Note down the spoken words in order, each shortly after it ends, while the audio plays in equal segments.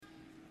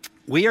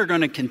We are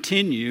going to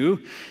continue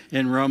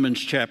in Romans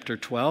chapter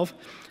 12.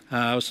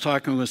 I was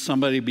talking with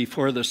somebody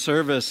before the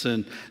service,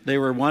 and they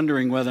were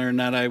wondering whether or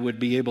not I would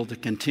be able to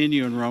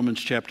continue in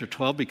Romans chapter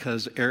 12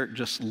 because Eric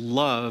just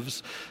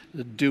loves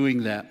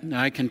doing that.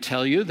 Now, I can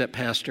tell you that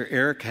Pastor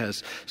Eric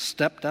has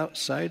stepped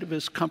outside of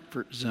his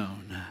comfort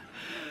zone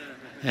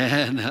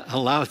and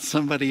allowed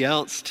somebody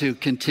else to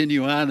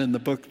continue on in the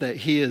book that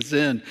he is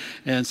in.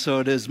 And so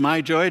it is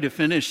my joy to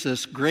finish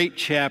this great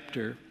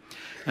chapter.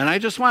 And I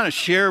just want to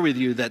share with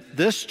you that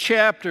this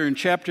chapter in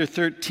chapter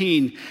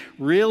 13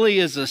 really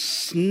is a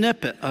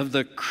snippet of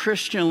the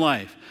Christian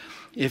life.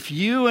 If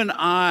you and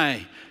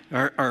I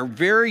are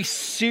very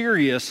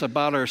serious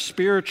about our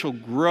spiritual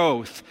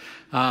growth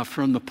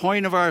from the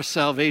point of our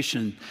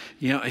salvation,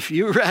 if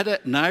you read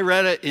it and I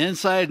read it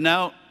inside and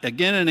out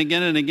again and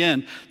again and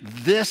again,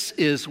 this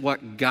is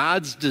what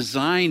God's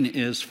design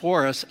is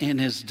for us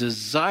and His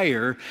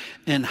desire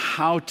and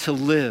how to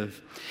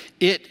live.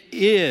 It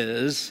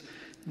is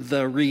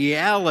the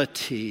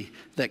reality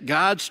that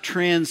God's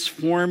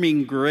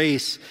transforming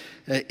grace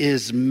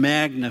is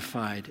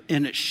magnified,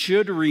 and it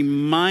should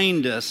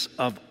remind us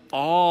of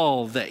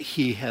all that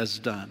He has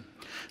done.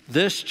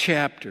 This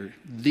chapter,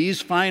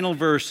 these final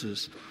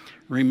verses,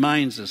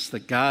 reminds us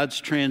that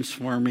God's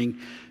transforming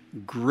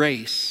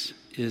grace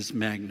is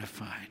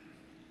magnified.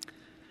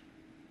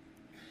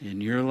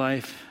 In your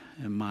life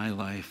and my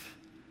life,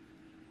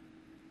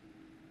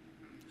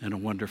 in a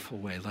wonderful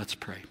way. Let's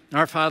pray.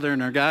 Our Father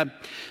and our God,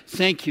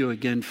 thank you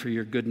again for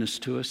your goodness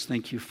to us.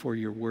 Thank you for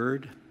your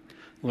word.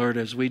 Lord,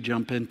 as we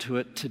jump into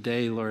it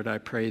today, Lord, I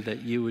pray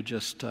that you would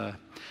just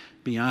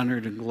be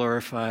honored and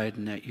glorified,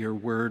 and that your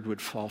word would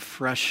fall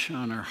fresh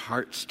on our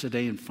hearts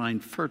today and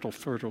find fertile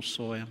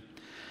soil.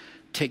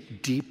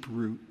 Take deep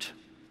root,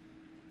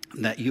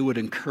 and that you would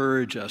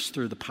encourage us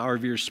through the power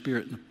of your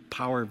Spirit and the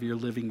power of your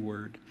living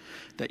word,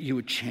 that you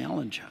would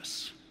challenge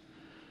us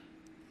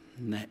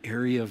in that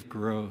area of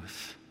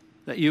growth,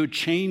 that you would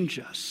change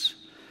us.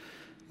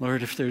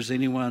 Lord, if there's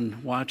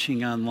anyone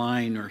watching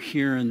online or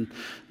here in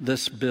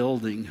this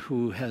building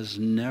who has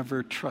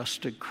never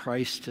trusted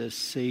Christ as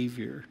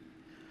Savior,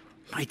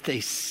 might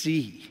they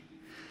see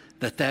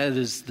that that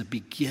is the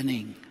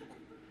beginning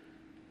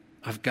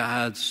of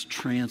God's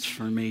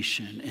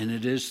transformation, and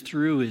it is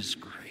through His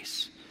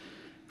grace.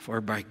 For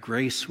by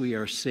grace we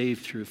are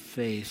saved through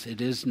faith.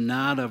 It is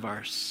not of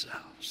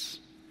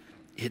ourselves.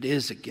 It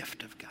is a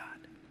gift of God.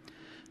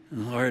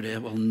 And Lord,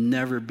 it will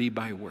never be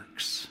by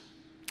works.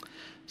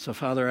 So,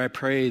 Father, I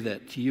pray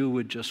that you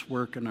would just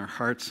work in our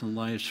hearts and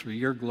lives for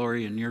your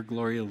glory and your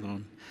glory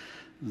alone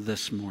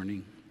this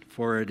morning.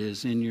 For it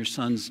is in your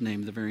Son's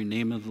name, the very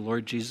name of the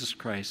Lord Jesus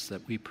Christ,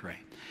 that we pray.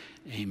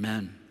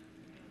 Amen.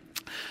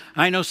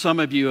 I know some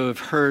of you have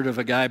heard of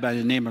a guy by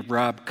the name of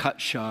Rob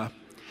Cutshaw.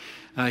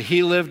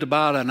 He lived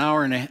about an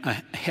hour and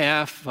a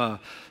half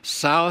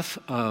south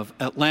of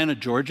Atlanta,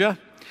 Georgia.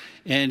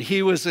 And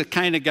he was the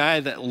kind of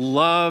guy that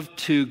loved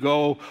to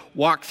go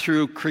walk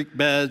through creek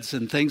beds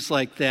and things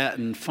like that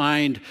and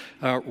find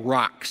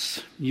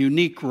rocks,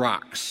 unique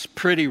rocks,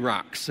 pretty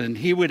rocks. And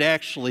he would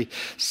actually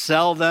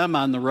sell them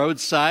on the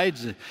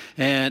roadsides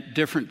at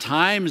different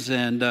times.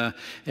 And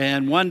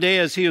one day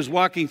as he was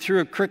walking through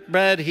a creek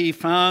bed, he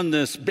found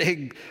this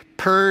big,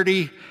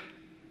 pretty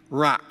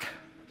rock.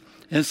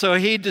 And so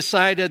he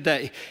decided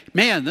that,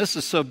 man, this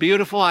is so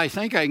beautiful, I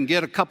think I can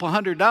get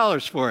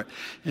 $200 for it.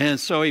 And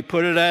so he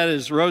put it at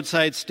his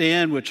roadside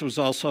stand, which was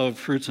also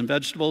fruits and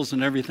vegetables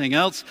and everything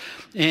else.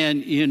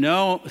 And,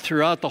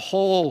 throughout the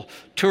whole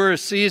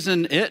tourist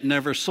season, it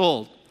never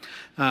sold.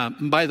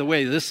 By the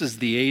way, this is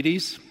the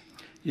 80s.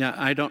 Yeah,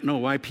 I don't know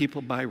why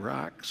people buy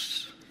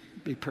rocks, to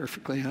be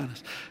perfectly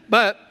honest.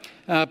 But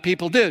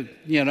people did,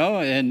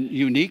 and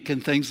unique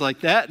and things like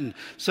that. And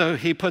so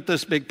he put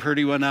this big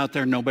pretty one out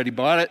there. Nobody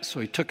bought it. So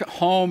he took it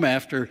home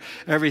after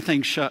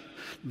everything shut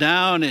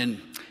down.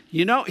 And,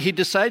 he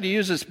decided to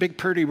use this big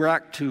pretty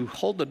rock to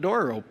hold the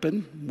door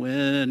open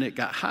when it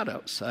got hot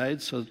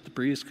outside so that the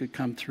breeze could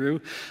come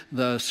through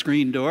the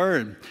screen door.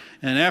 And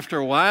after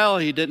a while,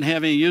 he didn't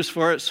have any use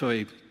for it. So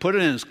he put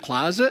it in his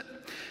closet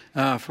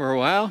for a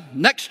while.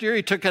 Next year,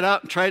 he took it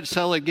out and tried to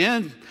sell it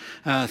again,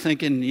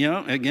 thinking,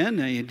 again,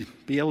 he'd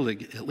be able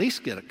to at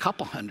least get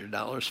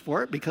 $200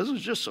 for it because it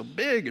was just so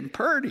big and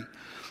pretty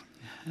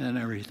and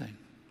everything.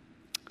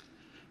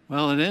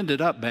 Well, it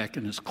ended up back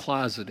in his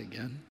closet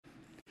again.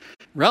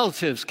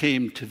 Relatives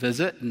came to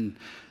visit, and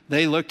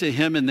they looked at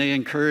him and they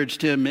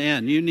encouraged him,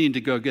 man, you need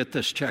to go get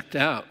this checked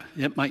out.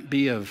 It might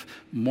be of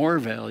more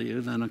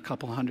value than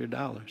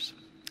 $200.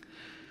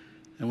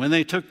 And when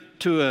they took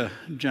to a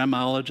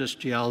gemologist,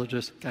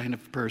 geologist kind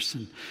of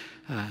person,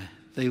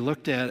 they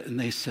looked at it and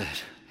they said,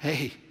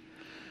 hey,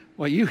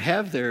 what you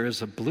have there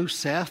is a blue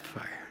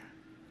sapphire.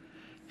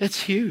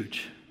 It's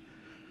huge.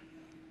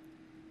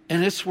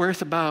 And it's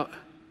worth about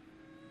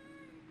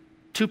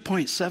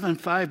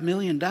 $2.75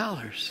 million.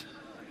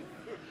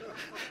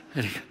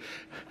 And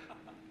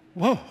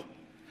whoa.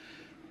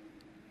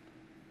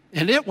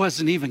 And it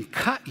wasn't even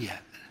cut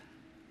yet.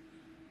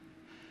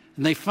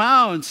 And they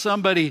found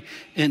somebody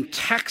in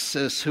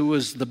Texas who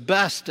was the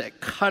best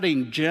at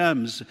cutting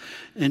gems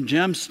and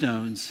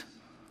gemstones.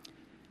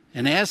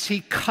 And as he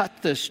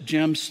cut this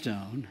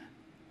gemstone,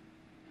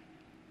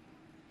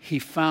 he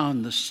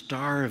found the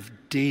Star of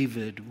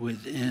David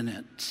within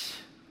it.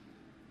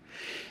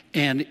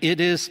 And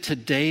it is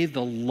today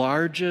the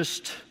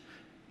largest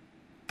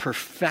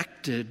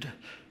perfected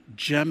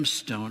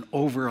gemstone,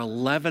 over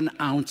 11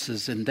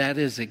 ounces, and that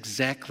is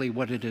exactly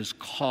what it is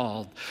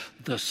called,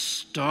 the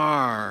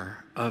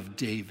Star of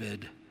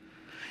David.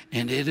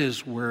 And it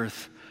is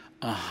worth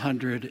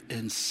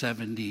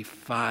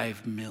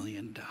 $175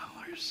 million.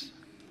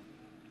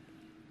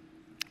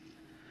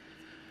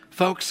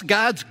 Folks,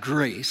 God's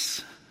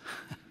grace,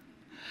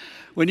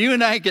 when you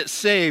and I get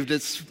saved,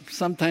 it's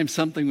sometimes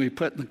something we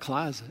put in the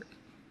closet.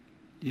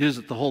 Use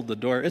it to hold the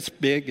door. It's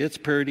big, it's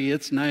pretty,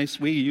 it's nice.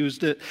 We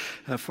used it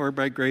for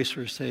by grace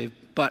we're saved.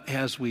 But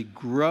as we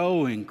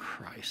grow in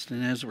Christ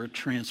and as we're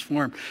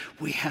transformed,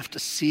 we have to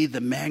see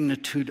the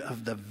magnitude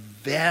of the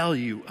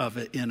value of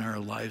it in our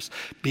lives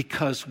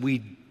because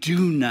we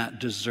do not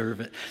deserve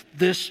it.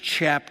 This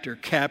chapter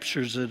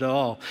captures it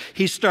all.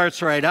 He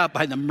starts right out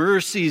by the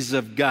mercies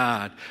of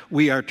God.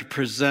 We are to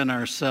present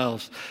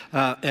ourselves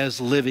as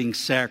living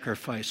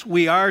sacrifice.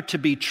 We are to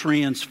be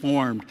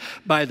transformed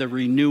by the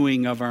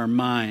renewing of our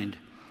mind.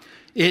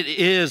 It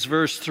is,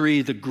 verse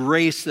 3, the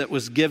grace that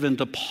was given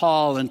to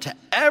Paul and to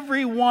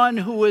everyone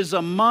who is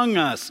among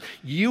us,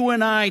 you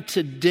and I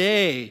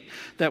today,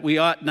 that we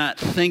ought not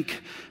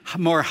think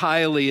more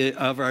highly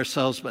of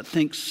ourselves, but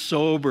think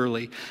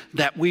soberly,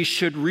 that we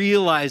should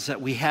realize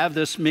that we have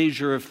this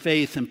measure of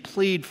faith and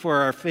plead for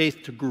our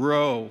faith to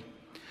grow.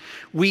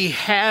 We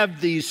have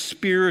these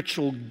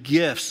spiritual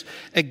gifts,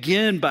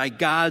 again, by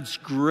God's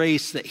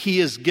grace that He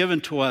has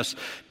given to us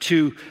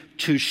to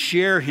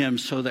share Him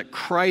so that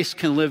Christ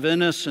can live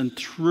in us and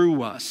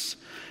through us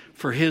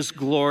for His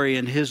glory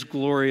and His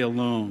glory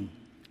alone.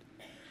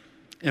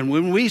 And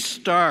when we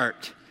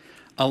start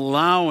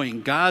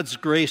allowing God's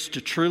grace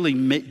to truly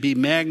be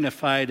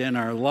magnified in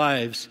our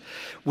lives,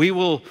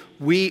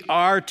 we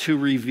are to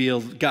reveal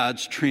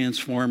God's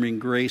transforming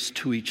grace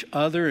to each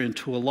other and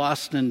to a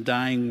lost and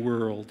dying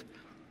world.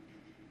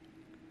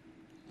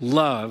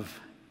 Love,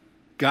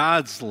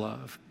 God's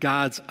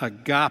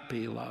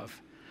agape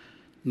love,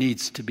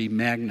 needs to be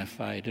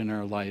magnified in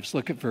our lives.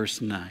 Look at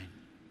verse 9.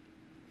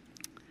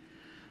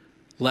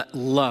 Let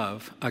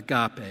love,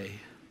 agape,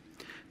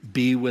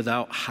 be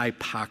without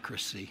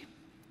hypocrisy.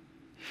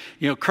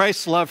 You know,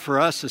 Christ's love for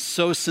us is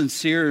so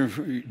sincere,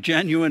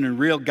 genuine, and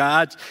real.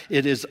 God's,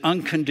 it is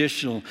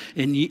unconditional.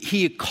 And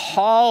He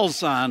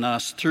calls on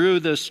us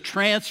through this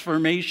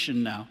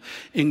transformation now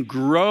in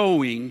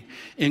growing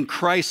in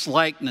Christ's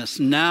likeness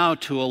now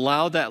to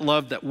allow that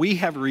love that we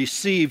have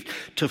received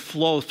to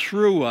flow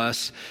through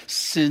us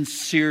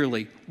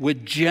sincerely,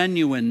 with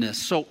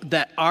genuineness, so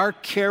that our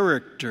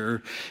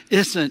character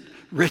isn't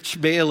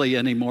Rich Bailey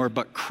anymore,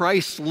 but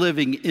Christ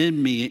living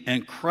in me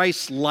and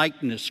Christ's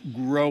likeness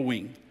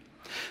growing.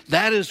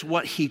 That is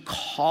what He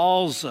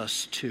calls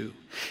us to.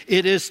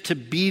 It is to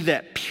be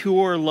that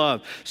pure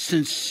love,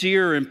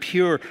 sincere and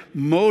pure,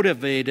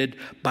 motivated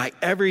by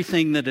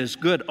everything that is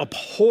good.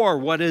 Abhor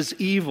what is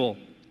evil.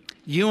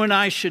 You and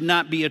I should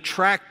not be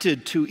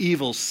attracted to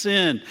evil,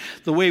 sin,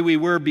 the way we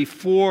were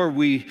before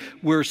we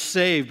were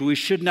saved. We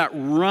should not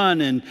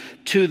run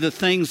into the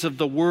things of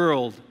the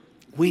world.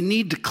 We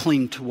need to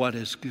cling to what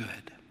is good.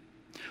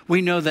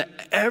 We know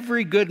that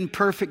every good and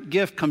perfect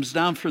gift comes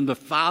down from the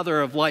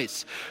Father of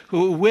lights,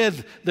 who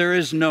with there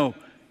is no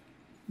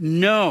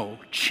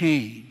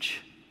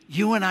change.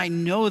 You and I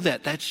know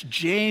that. That's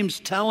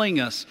James telling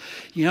us,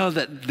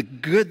 that the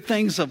good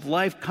things of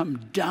life come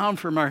down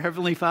from our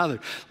Heavenly Father.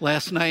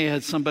 Last night I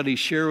had somebody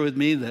share with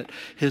me that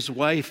his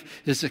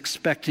wife is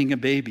expecting a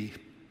baby.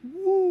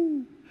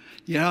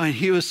 And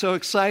he was so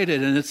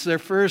excited, and it's their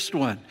first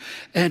one.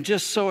 And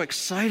just so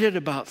excited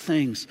about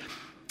things.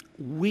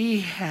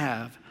 We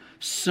have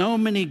so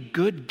many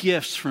good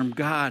gifts from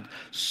God,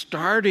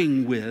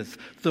 starting with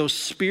those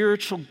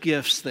spiritual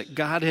gifts that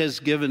God has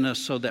given us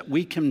so that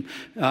we can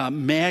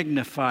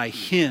magnify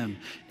Him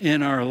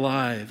in our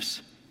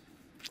lives.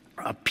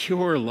 A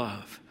pure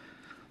love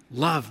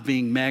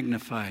being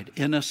magnified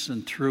in us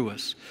and through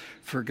us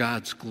for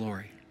God's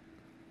glory.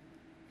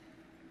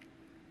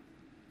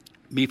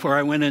 Before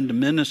I went into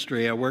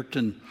ministry, I worked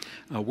in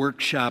a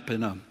workshop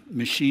in a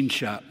machine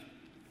shop.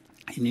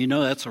 And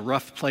that's a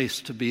rough place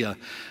to be a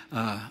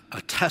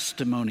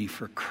testimony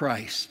for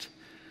Christ.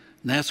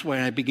 And that's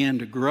why I began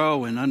to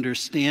grow in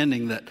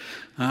understanding that,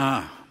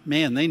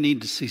 they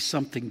need to see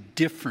something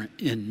different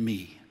in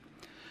me.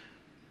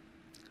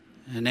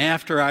 And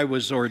after I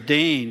was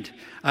ordained,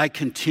 I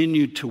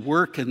continued to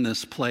work in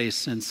this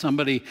place, and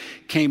somebody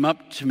came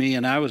up to me,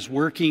 and I was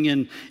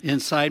working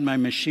inside my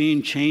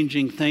machine,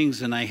 changing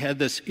things, and I had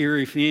this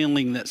eerie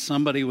feeling that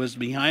somebody was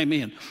behind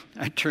me, and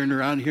I turned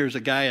around, here's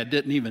a guy I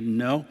didn't even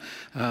know.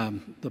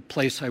 The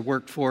place I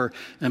worked for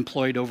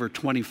employed over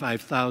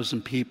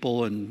 25,000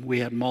 people, and we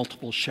had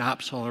multiple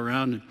shops all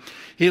around. And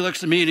he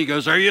looks at me, and he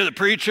goes, "Are you the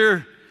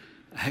preacher?"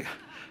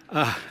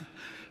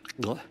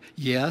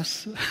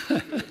 Yes.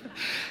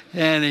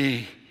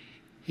 And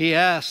he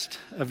asked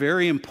a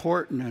very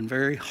important and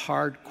very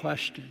hard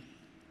question.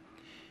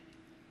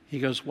 He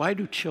goes, why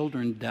do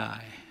children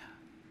die?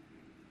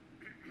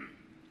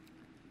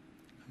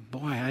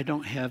 Boy, I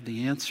don't have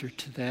the answer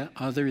to that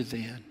other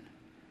than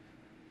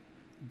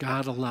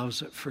God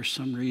allows it for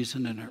some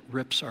reason, and it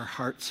rips our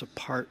hearts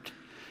apart,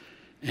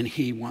 and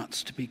he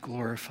wants to be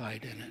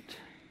glorified in it.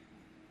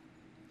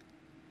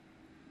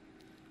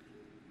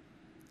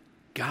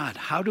 God,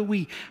 how do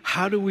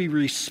we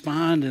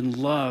respond in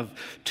love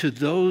to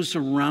those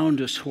around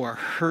us who are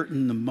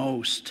hurting the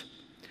most?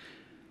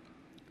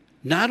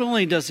 Not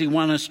only does he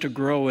want us to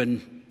grow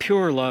in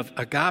pure love,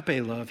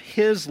 agape love,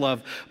 his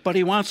love, but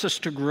he wants us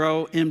to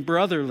grow in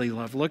brotherly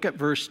love. Look at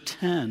verse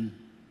 10.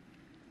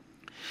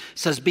 It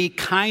says, be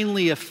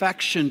kindly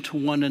affection to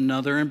one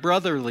another in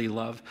brotherly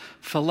love,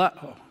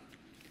 phileo,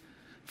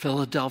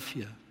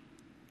 Philadelphia.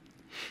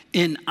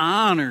 In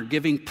honor,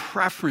 giving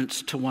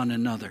preference to one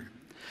another.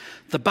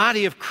 The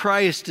body of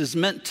Christ is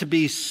meant to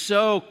be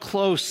so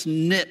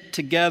close-knit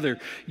together,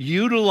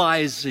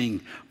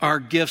 utilizing our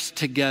gifts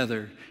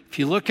together. If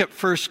you look at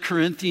 1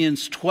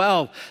 Corinthians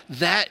 12,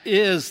 that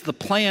is the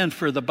plan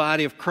for the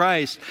body of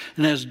Christ.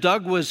 And as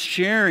Doug was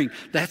sharing,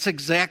 that's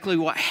exactly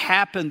what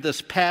happened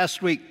this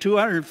past week.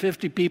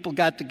 250 people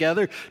got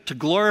together to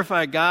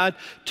glorify God,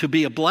 to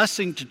be a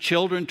blessing to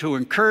children, to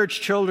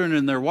encourage children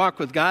in their walk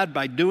with God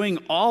by doing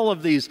all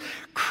of these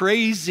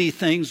crazy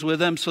things with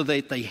them so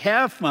that they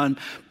have fun,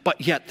 but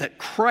yet that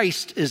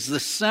Christ is the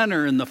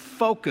center and the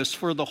focus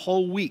for the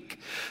whole week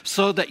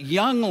so that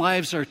young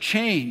lives are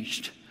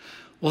changed.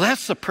 Well,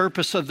 that's the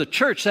purpose of the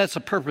church. That's the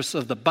purpose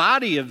of the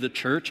body of the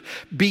church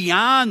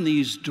beyond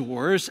these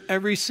doors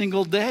every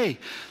single day.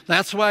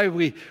 That's why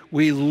we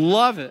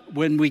love it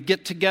when we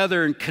get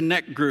together in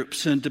connect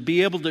groups and to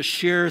be able to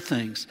share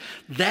things.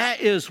 That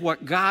is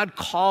what God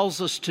calls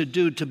us to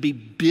do, to be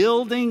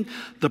building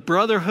the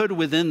brotherhood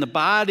within the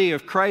body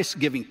of Christ,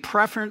 giving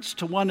preference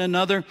to one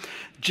another,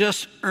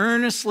 just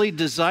earnestly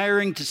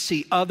desiring to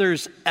see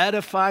others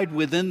edified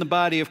within the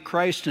body of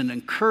Christ and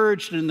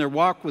encouraged in their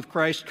walk with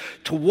Christ,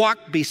 to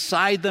walk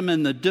beside them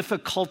in the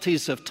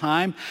difficulties of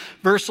time.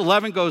 Verse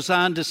 11 goes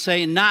on to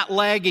say, not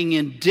lagging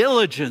in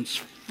diligence,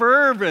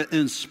 fervent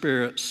in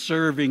spirit,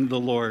 serving the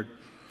Lord.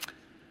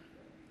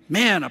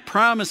 Man, a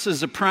promise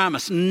is a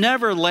promise,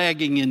 never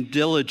lagging in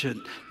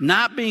diligence,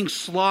 not being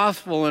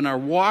slothful in our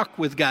walk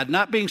with God,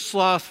 not being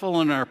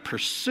slothful in our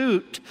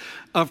pursuit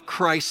of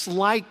Christ's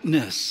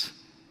likeness.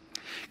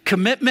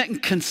 Commitment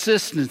and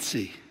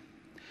consistency.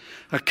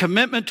 A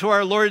commitment to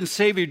our Lord and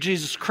Savior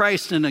Jesus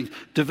Christ and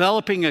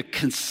developing a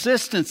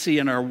consistency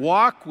in our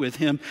walk with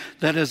him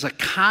that is a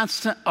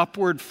constant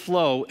upward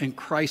flow in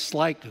Christ's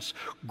likeness.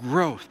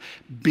 Growth,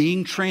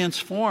 being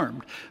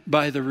transformed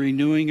by the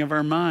renewing of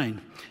our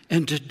mind.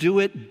 And to do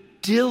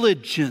it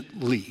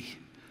diligently,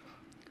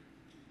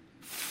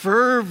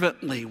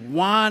 fervently,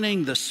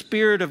 wanting the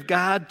Spirit of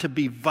God to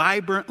be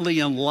vibrantly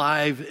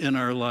alive in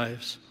our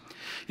lives.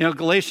 You know,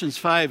 Galatians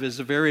 5 is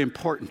a very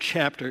important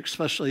chapter,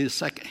 especially the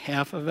second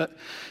half of it,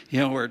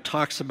 where it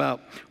talks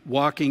about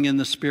walking in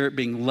the Spirit,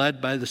 being led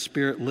by the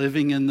Spirit,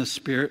 living in the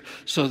Spirit,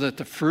 so that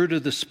the fruit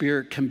of the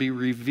Spirit can be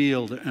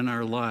revealed in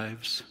our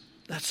lives.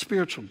 That's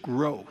spiritual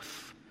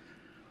growth.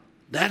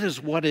 That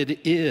is what it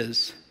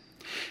is.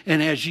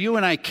 And as you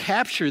and I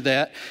capture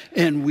that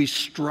and we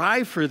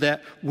strive for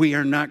that, we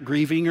are not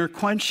grieving or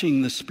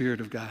quenching the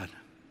Spirit of God.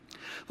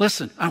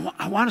 Listen,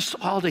 I want us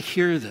all to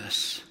hear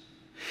this.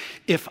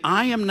 If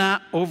I am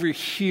not over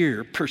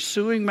here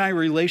pursuing my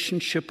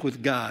relationship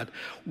with God,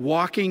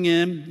 walking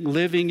in,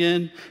 living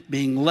in,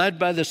 being led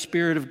by the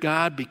Spirit of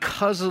God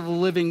because of the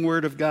living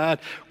Word of God,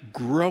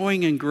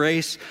 growing in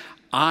grace,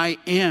 I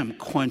am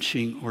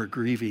quenching or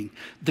grieving.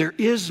 There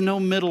is no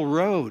middle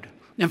road.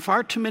 And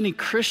far too many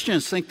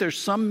Christians think there's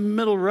some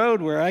middle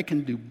road where I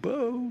can do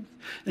both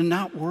and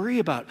not worry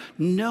about it.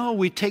 No,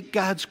 we take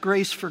God's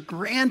grace for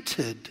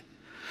granted.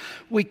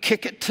 We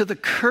kick it to the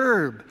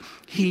curb.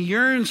 He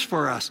yearns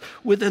for us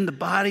within the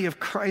body of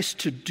Christ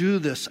to do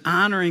this,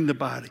 honoring the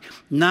body,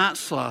 not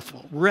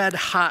slothful, red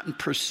hot in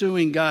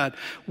pursuing God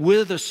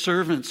with a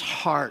servant's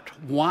heart,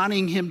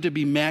 wanting him to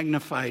be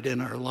magnified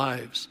in our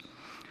lives.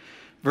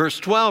 Verse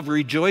 12,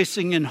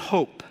 rejoicing in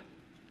hope,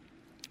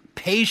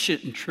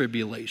 patient in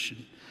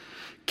tribulation,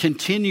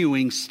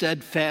 continuing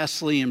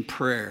steadfastly in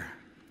prayer.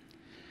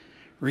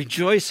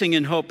 Rejoicing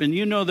in hope. And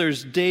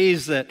there's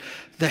days that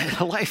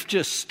life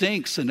just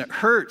stinks and it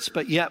hurts,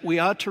 but yet we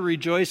ought to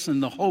rejoice in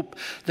the hope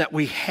that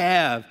we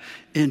have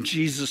in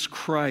Jesus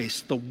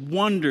Christ, the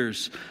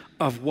wonders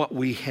of what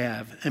we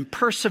have, and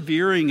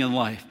persevering in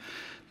life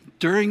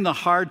during the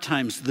hard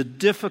times, the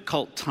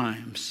difficult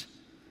times,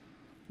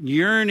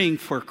 yearning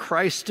for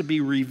Christ to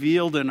be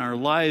revealed in our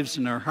lives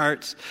and our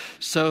hearts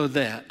so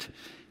that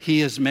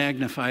he is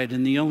magnified.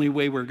 And the only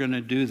way we're going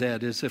to do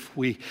that is if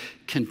we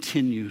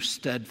continue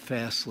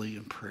steadfastly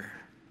in prayer.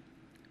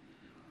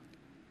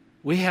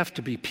 We have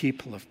to be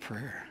people of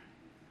prayer.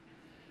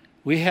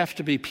 We have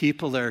to be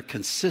people that are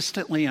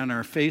consistently on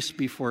our face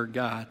before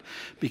God,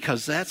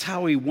 because that's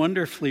how he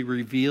wonderfully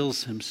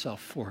reveals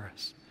himself for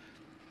us.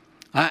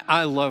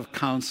 I love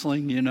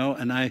counseling,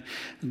 and I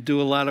do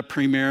a lot of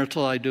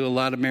premarital, I do a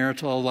lot of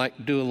marital, I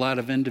do a lot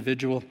of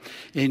individual.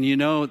 And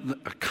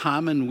a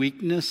common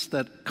weakness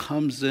that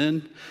comes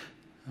in,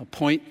 a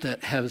point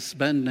that has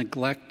been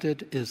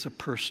neglected, is a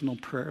personal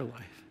prayer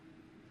life.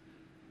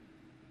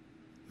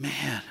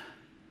 Man,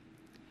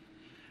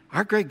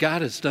 our great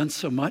God has done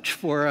so much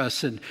for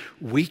us, and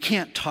we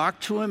can't talk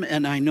to him.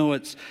 And I know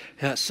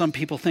some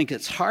people think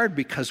it's hard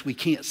because we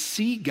can't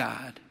see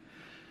God.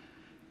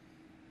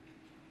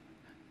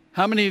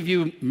 How many of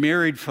you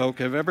married folk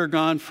have ever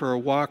gone for a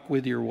walk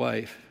with your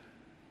wife?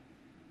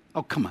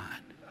 Oh, come on.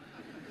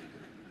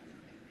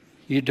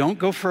 You don't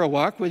go for a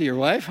walk with your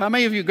wife? How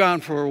many of you gone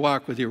for a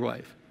walk with your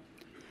wife?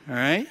 All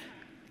right,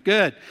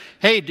 good.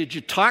 Hey, did you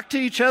talk to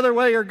each other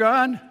while you're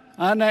gone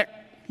on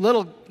that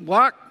little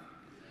walk?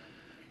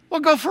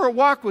 Well, go for a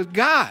walk with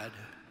God.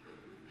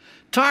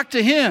 Talk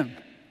to him.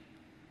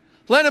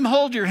 Let him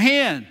hold your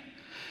hand,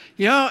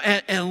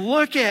 and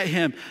look at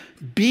him.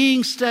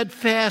 Being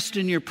steadfast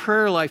in your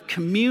prayer life,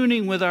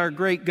 communing with our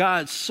great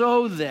God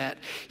so that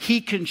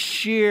he can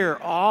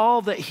share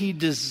all that he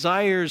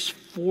desires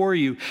for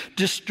you.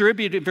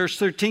 Verse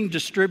 13,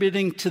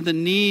 distributing to the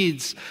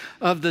needs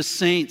of the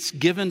saints,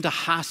 given to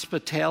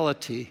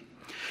hospitality.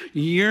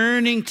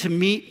 Yearning to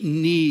meet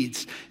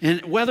needs.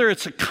 And whether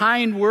it's a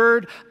kind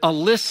word, a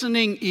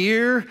listening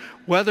ear,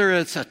 whether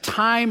it's a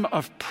time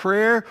of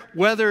prayer,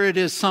 whether it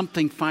is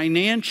something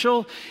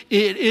financial,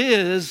 it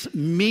is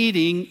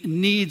meeting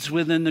needs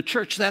within the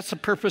church. That's the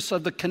purpose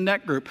of the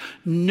Connect group.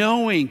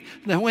 Knowing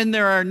that when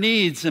there are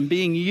needs and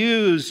being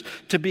used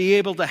to be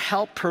able to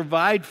help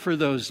provide for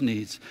those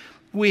needs.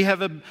 We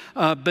have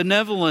a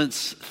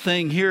benevolence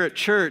thing here at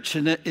church,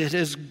 and it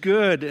is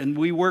good, and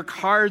we work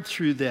hard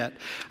through that.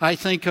 I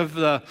think of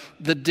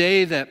the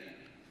day that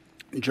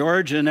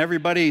George and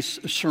everybody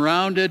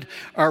surrounded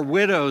our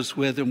widows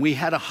with, and we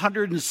had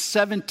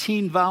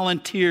 117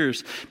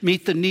 volunteers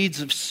meet the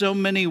needs of so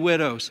many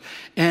widows,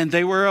 and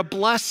they were a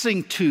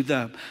blessing to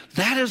them.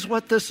 That is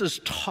what this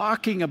is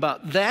talking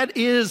about. That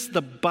is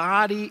the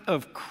body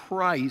of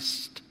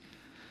Christ.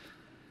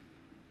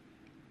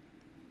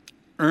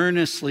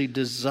 Earnestly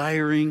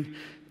desiring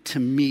to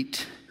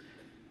meet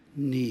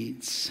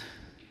needs.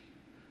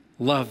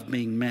 Love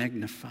being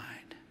magnified.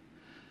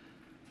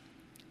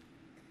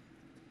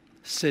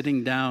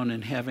 Sitting down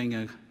and having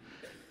a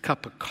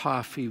cup of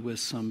coffee with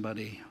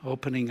somebody.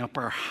 Opening up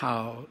our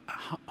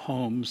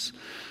homes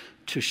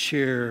to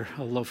share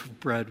a loaf of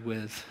bread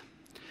with.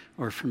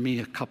 Or for me,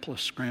 a couple of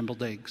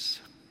scrambled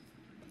eggs.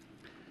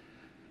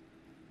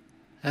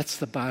 That's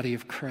the body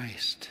of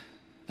Christ.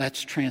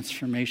 That's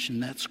transformation.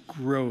 That's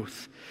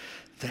growth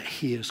that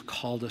he has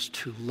called us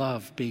to.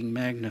 Love being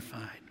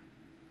magnified.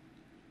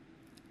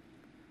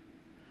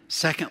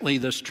 Secondly,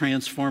 this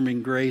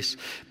transforming grace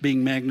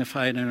being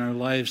magnified in our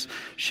lives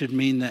should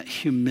mean that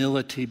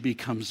humility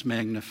becomes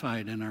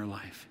magnified in our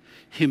life.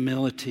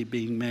 Humility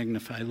being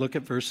magnified. Look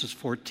at verses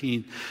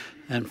 14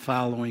 and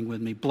following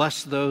with me.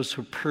 Bless those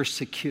who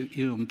persecute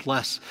you, and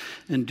bless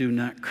and do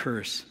not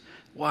curse.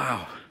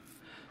 Wow.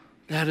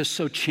 That is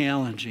so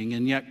challenging.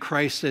 And yet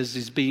Christ, as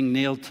he's being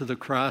nailed to the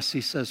cross,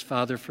 he says,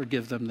 Father,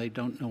 forgive them. They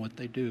don't know what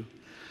they do.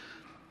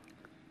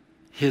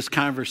 His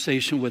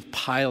conversation with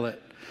Pilate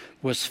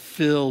was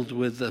filled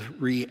with the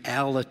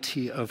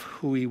reality of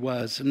who he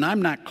was. And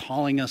I'm not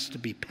calling us to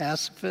be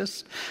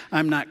pacifists.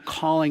 I'm not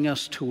calling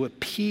us to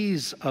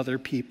appease other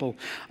people.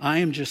 I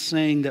am just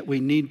saying that we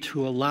need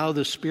to allow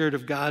the Spirit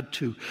of God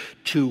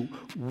to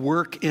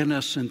work in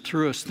us and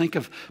through us. Think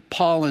of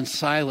Paul and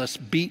Silas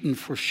beaten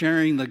for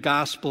sharing the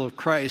gospel of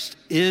Christ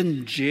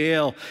in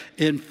jail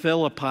in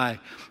Philippi.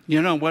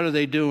 What are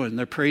they doing?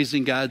 They're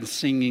praising God and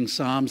singing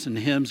psalms and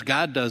hymns.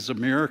 God does a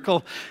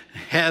miracle,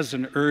 has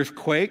an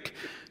earthquake.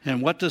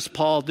 And what does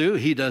Paul do?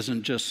 He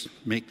doesn't just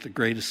make the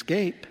great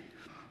escape.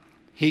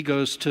 He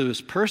goes to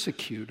his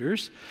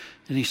persecutors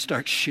and he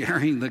starts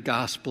sharing the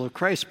gospel of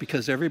Christ,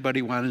 because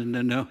everybody wanted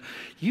to know,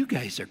 you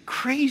guys are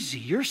crazy.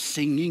 You're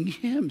singing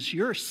hymns.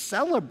 You're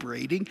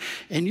celebrating,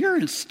 and you're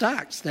in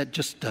stocks. That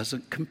just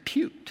doesn't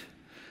compute.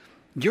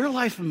 Your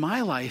life and my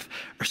life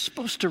are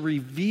supposed to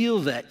reveal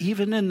that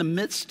even in the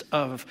midst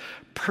of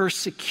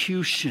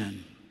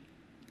persecution.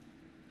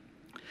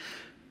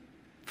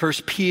 1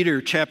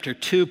 Peter chapter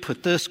 2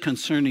 put this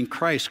concerning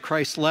Christ.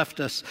 Christ left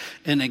us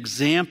an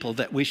example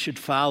that we should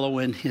follow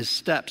in his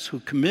steps, who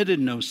committed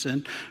no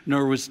sin,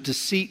 nor was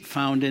deceit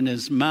found in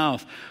his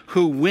mouth,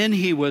 who when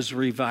he was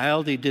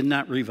reviled, he did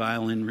not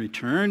revile in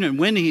return, and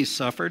when he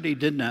suffered, he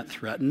did not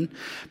threaten,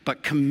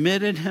 but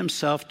committed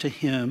himself to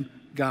him,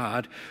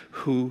 God,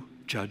 who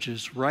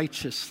judges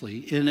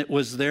righteously. And it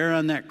was there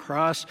on that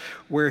cross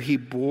where he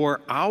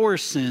bore our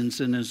sins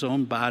in his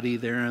own body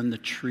there on the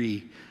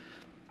tree,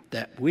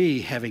 that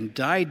we, having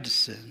died to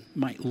sin,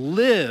 might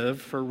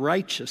live for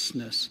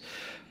righteousness,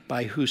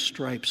 by whose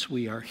stripes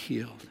we are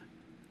healed.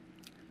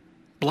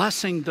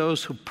 Blessing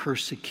those who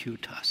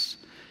persecute us.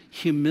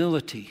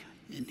 Humility.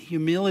 In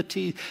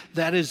humility,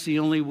 that is the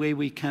only way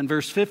we can.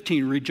 Verse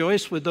 15,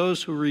 rejoice with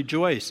those who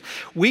rejoice.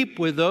 Weep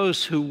with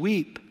those who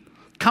weep.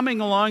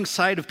 Coming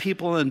alongside of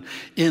people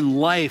in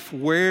life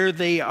where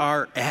they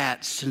are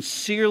at,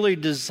 sincerely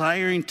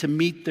desiring to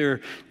meet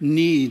their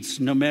needs,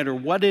 no matter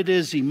what it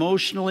is,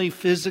 emotionally,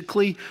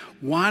 physically,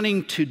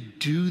 wanting to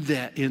do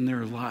that in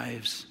their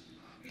lives.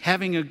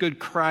 Having a good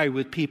cry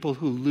with people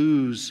who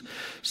lose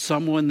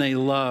someone they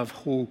love,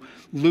 who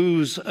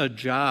lose a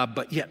job,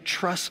 but yet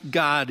trust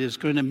God is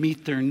going to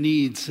meet their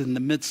needs in the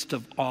midst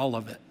of all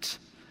of it.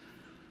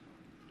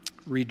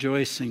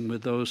 Rejoicing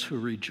with those who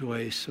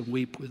rejoice and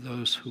weep with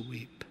those who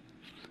weep.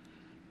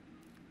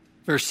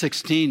 Verse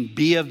 16,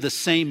 be of the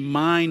same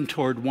mind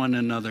toward one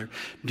another.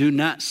 Do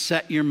not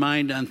set your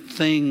mind on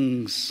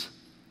things,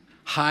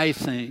 high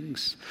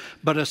things,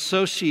 but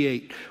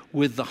associate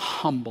with the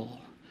humble.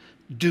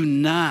 Do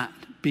not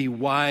be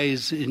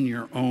wise in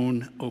your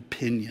own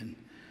opinion.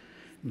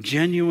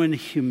 Genuine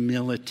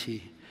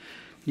humility.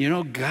 You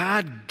know,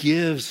 God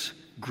gives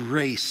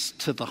grace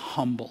to the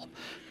humble.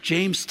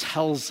 James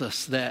tells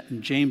us that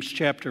in James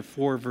chapter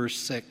 4, verse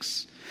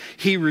 6.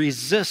 He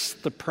resists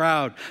the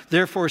proud.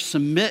 Therefore,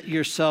 submit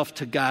yourself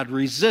to God.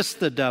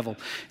 Resist the devil,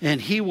 and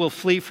he will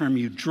flee from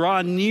you.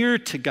 Draw near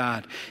to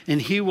God,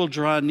 and he will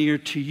draw near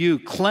to you.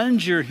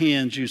 Cleanse your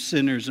hands, you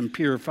sinners, and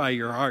purify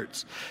your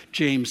hearts.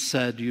 James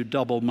said, you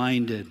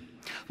double-minded.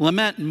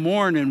 Lament and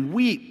mourn and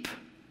weep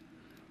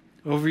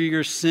over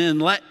your sin.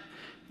 Let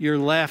your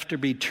laughter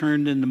be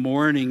turned into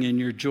mourning and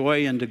your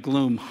joy into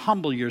gloom.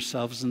 Humble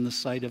yourselves in the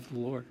sight of the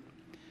Lord,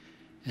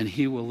 and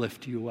he will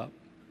lift you up.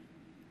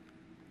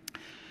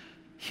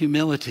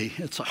 Humility.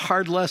 It's a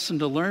hard lesson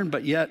to learn,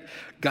 but yet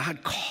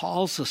God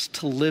calls us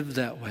to live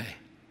that way.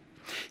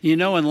 You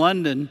know, in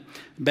London,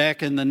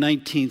 back in the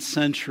 19th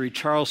century,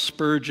 Charles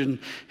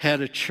Spurgeon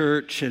had a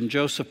church and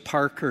Joseph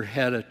Parker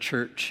had a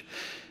church.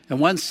 And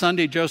one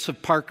Sunday,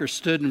 Joseph Parker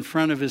stood in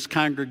front of his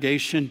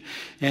congregation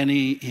and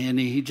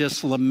he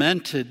just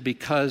lamented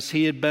because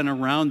he had been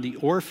around the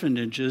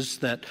orphanages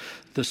that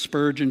the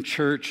Spurgeon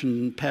Church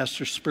and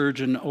Pastor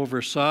Spurgeon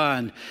oversaw,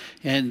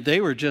 and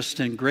they were just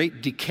in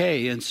great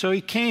decay. And so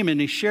he came and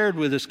he shared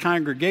with his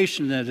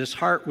congregation that his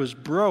heart was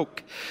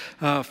broke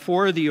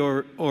for the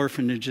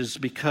orphanages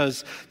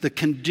because the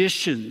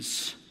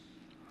conditions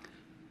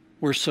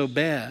were so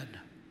bad.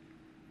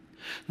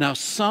 Now,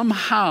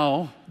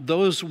 somehow,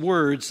 those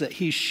words that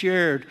he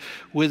shared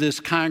with his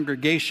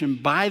congregation,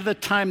 by the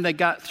time they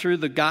got through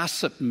the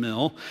gossip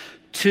mill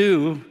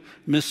to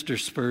Mr.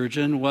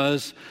 Spurgeon,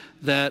 was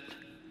that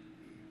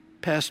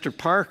Pastor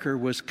Parker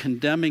was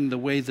condemning the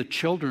way the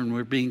children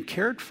were being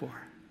cared for.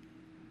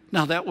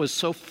 Now, that was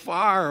so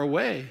far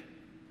away.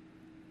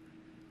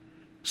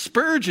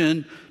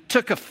 Spurgeon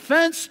took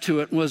offense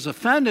to it and was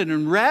offended,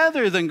 and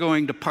rather than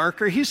going to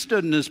Parker, he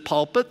stood in his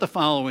pulpit the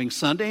following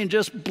Sunday and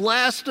just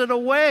blasted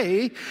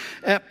away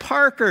at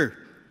Parker,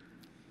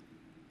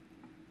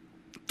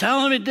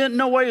 telling him he didn't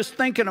know what he was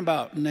thinking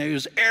about, and he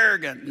was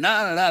arrogant,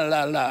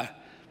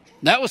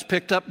 That was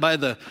picked up by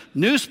the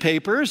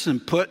newspapers and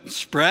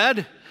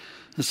spread.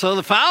 And so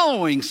the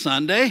following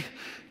Sunday,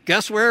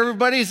 guess where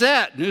everybody's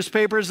at?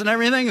 Newspapers and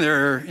everything.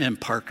 They're in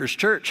Parker's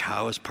church.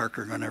 How is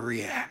Parker going to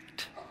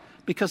react?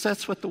 Because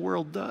that's what the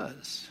world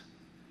does.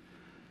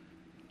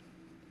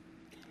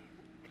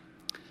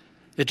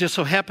 It just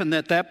so happened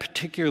that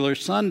particular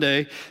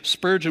Sunday,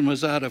 Spurgeon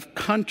was out of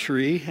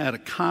country at a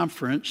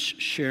conference,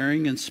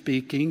 sharing and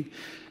speaking,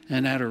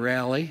 and at a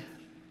rally.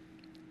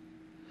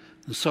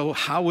 And so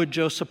how would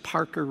Joseph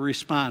Parker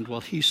respond? Well,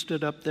 he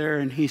stood up there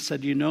and he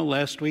said, you know,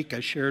 last week I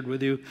shared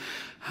with you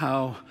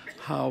how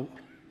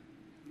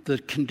the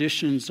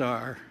conditions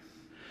are.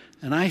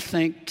 And I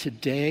think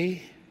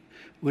today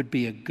would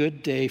be a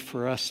good day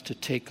for us to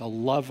take a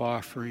love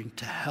offering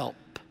to help.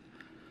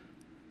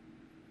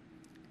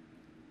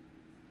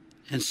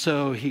 And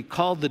so he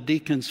called the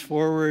deacons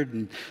forward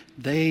and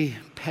they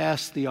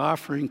passed the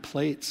offering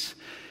plates.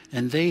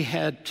 And they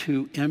had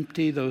to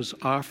empty those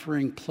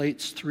offering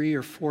plates 3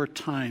 or 4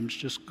 times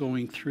just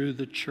going through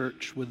the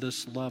church with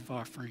this love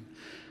offering.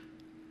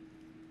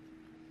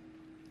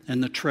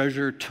 And the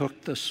treasurer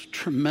took this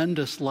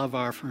tremendous love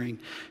offering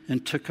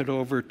and took it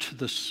over to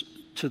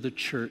the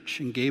church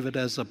and gave it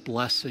as a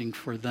blessing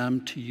for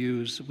them to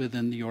use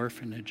within the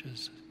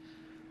orphanages.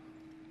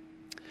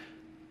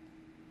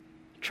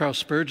 Charles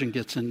Spurgeon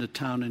gets into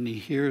town and he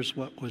hears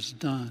what was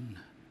done,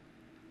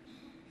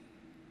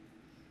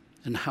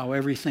 and how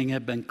everything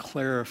had been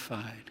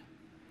clarified.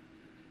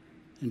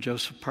 And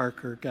Joseph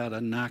Parker got a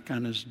knock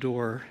on his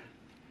door,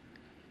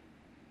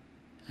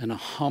 and a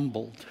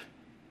humbled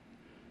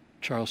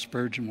Charles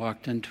Spurgeon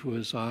walked into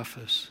his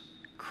office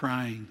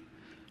crying,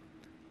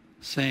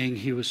 saying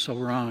he was so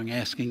wrong,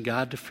 asking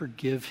God to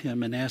forgive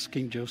him and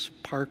asking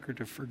Joseph Parker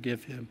to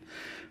forgive him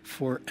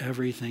for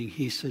everything.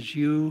 He says,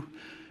 you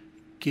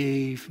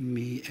gave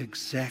me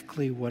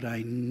exactly what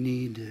I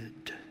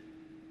needed.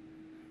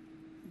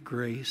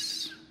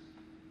 Grace.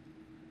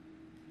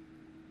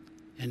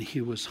 And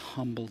he was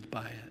humbled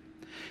by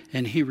it.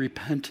 And he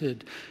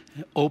repented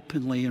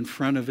openly in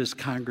front of his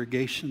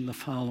congregation the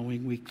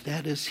following week.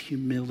 That is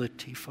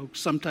humility, folks.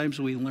 Sometimes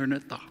we learn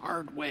it the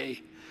hard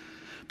way,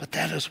 but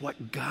that is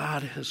what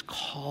God has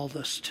called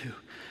us to.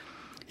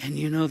 And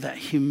you know that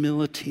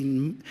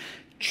humility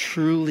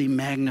truly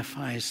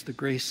magnifies the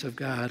grace of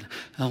God.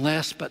 And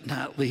last but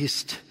not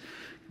least,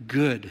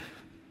 good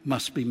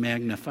must be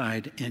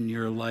magnified in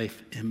your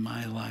life, in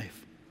my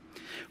life.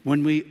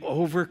 When we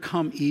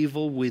overcome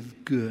evil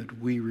with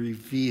good, we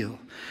reveal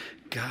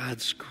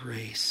God's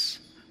grace.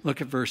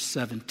 Look at verse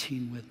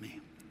 17 with me.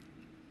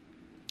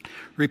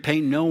 Repay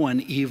no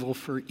one evil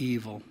for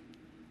evil.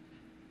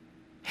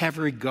 Have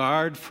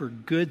regard for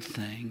good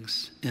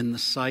things in the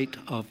sight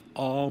of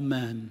all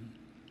men.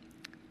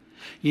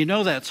 You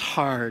know that's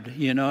hard.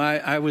 You know,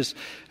 I was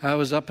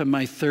up in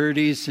my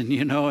 30s, and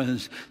you know,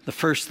 and the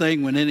first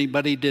thing when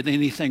anybody did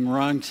anything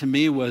wrong to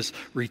me was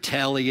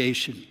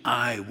retaliation.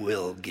 I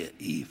will get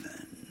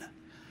even.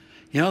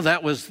 You know,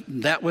 that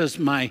was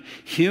my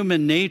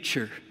human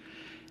nature.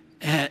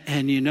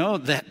 And you know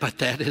that, but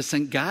that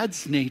isn't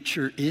God's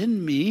nature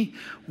in me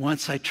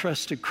once I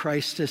trusted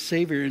Christ as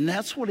Savior. And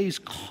that's what he's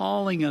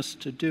calling us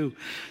to do.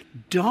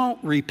 Don't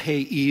repay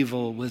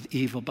evil with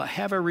evil, but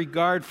have a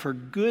regard for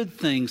good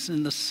things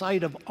in the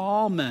sight of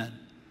all men,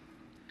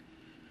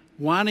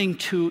 wanting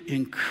to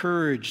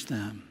encourage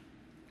them.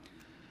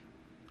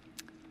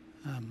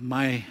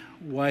 My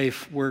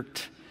wife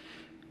worked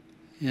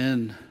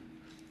in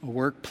a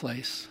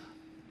workplace.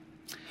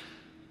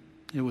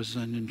 It was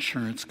an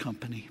insurance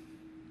company.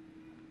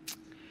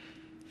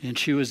 And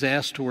she was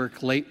asked to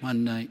work late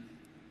one night.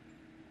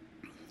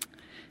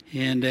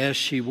 And as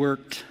she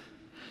worked,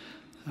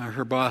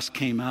 her boss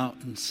came out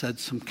and said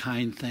some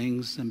kind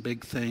things and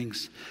big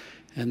things.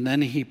 And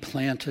then he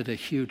planted a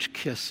huge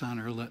kiss on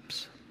her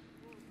lips.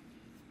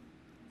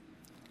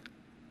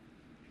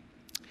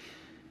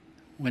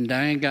 When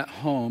Diane got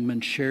home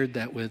and shared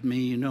that with me,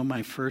 you know,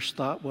 my first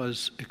thought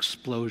was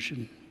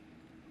explosion.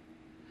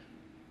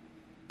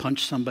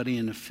 Punch somebody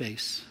in the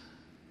face.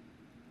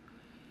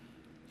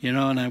 You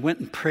know, and I went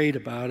and prayed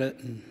about it,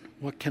 and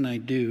what can I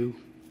do?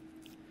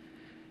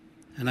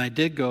 And I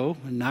did go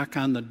and knock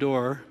on the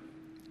door,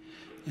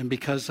 and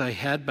because I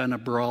had been a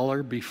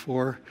brawler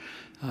before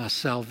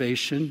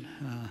salvation,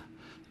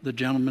 the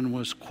gentleman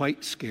was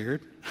quite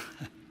scared.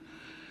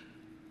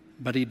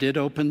 But he did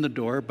open the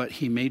door, but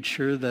he made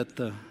sure that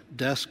the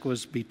desk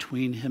was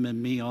between him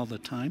and me all the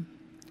time,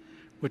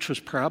 which was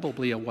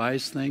probably a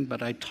wise thing,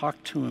 but I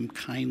talked to him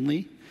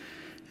kindly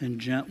and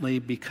gently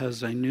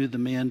because I knew the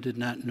man did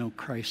not know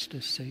Christ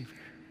as Savior.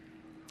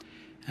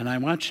 And I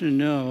want you to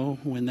know,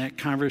 when that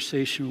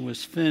conversation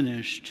was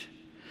finished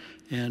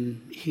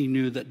and he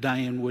knew that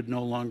Diane would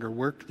no longer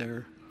work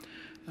there,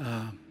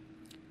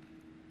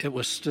 it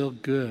was still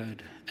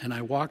good. And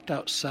I walked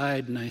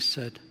outside and I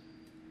said,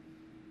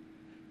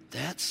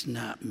 that's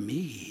not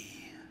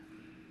me.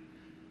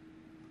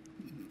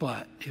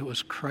 But it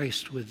was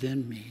Christ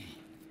within me.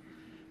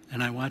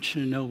 And I want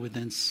you to know,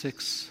 within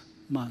 6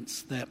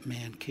 months, that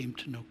man came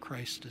to know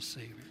Christ as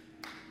Savior.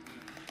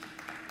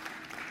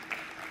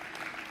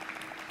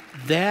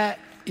 That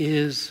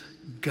is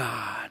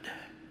God.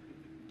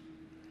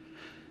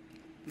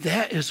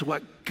 That is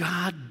what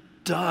God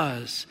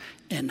does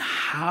and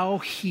how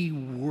he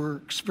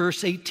works.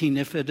 Verse 18,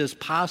 if it is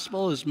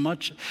possible, as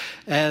much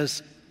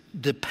as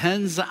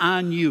depends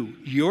on you,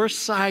 your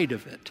side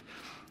of it,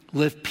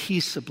 live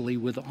peaceably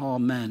with all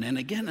men. And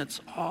again,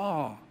 it's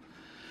all.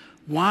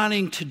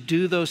 Wanting to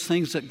do those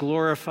things that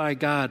glorify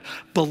God.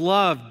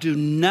 Beloved, do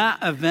not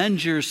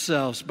avenge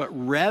yourselves, but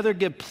rather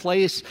give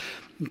place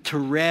to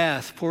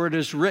wrath, for it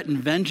is written,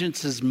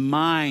 vengeance is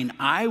mine,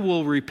 I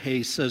will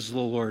repay, says the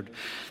Lord.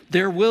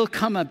 There will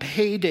come a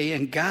payday,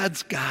 and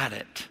God's got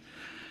it.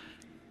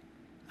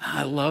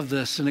 I love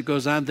this. And it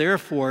goes on,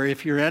 therefore,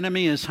 if your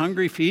enemy is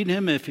hungry, feed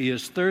him. If he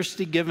is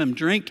thirsty, give him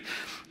drink.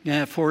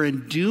 For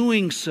in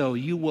doing so,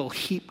 you will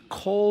heap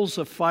coals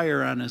of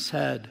fire on his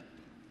head.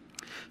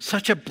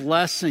 Such a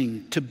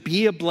blessing, to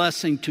be a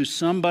blessing to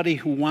somebody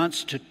who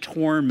wants to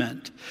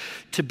torment,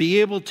 to be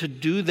able to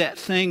do that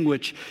thing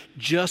which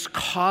just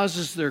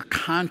causes their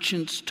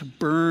conscience to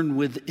burn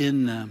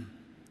within them,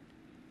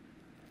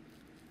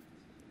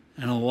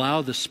 and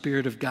allow the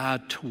Spirit of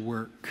God to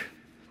work.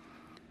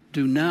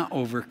 Do not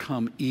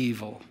overcome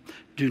evil.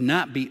 Do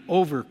not be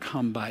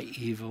overcome by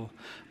evil,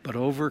 but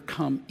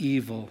overcome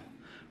evil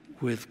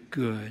with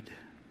good.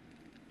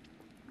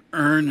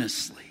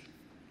 Earnestly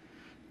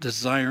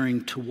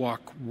desiring to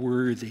walk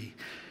worthy.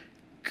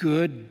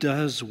 Good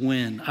does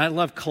win. I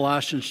love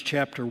Colossians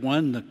chapter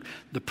 1,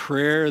 the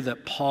prayer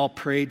that Paul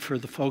prayed for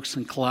the folks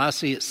in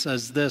Colossae. It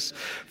says this,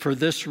 for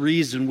this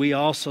reason we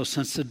also,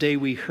 since the day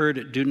we heard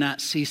it, do not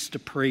cease to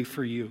pray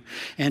for you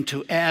and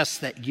to ask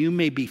that you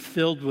may be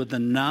filled with the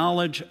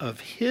knowledge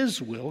of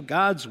his will,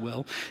 God's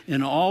will,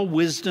 in all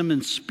wisdom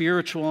and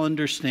spiritual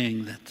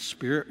understanding, that the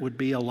Spirit would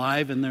be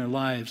alive in their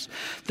lives,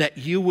 that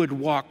you would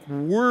walk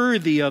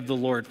worthy of the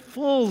Lord,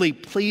 fully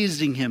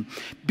pleasing him,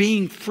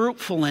 being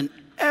fruitful in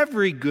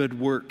every good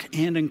work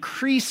and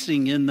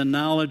increasing in the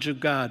knowledge of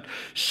God,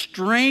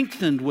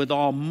 strengthened with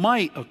all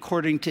might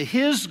according to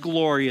his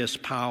glorious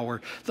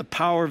power, the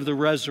power of the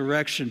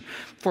resurrection,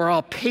 for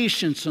all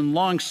patience and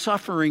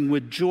long-suffering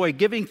with joy,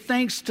 giving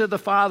thanks to the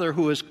Father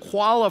who has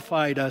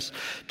qualified us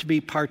to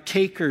be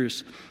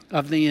partakers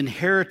of the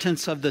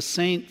inheritance of the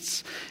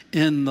saints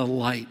in the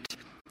light,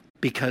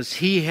 because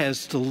he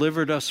has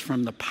delivered us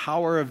from the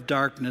power of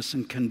darkness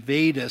and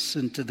conveyed us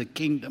into the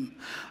kingdom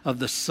of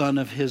the Son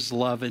of his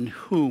love, in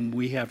whom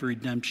we have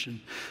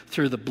redemption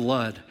through the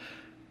blood,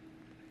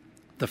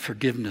 the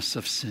forgiveness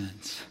of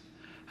sins.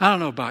 I don't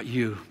know about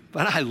you,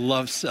 but I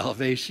love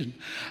salvation.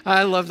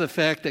 I love the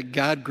fact that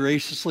God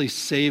graciously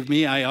saved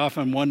me. I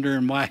often wonder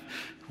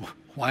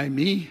why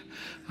me?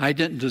 I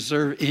didn't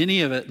deserve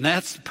any of it, and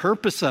that's the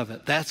purpose of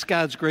it. That's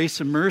God's grace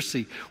and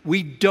mercy.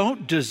 We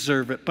don't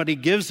deserve it, but he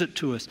gives it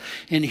to us.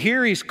 And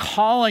here he's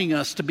calling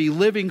us to be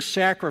living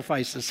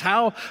sacrifices.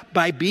 How?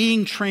 By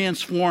being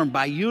transformed,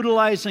 by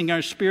utilizing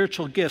our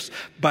spiritual gifts,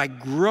 by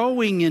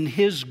growing in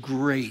his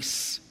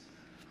grace,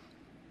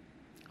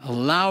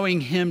 allowing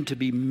him to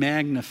be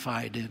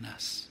magnified in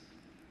us.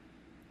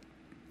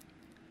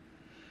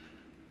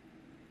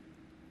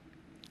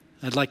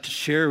 I'd like to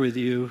share with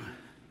you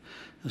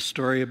a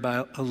story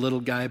about a little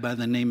guy by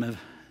the name of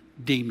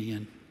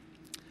Damien.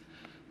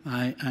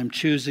 I'm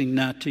choosing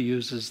not to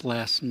use his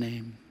last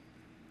name.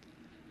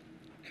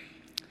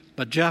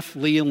 But Jeff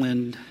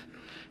Leland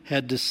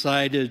had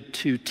decided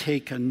to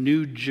take a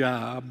new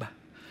job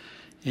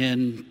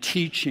in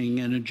teaching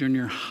in a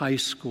junior high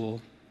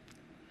school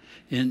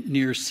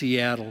near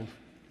Seattle.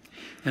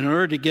 And in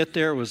order to get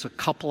there, it was a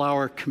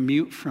couple-hour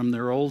commute from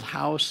their old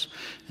house,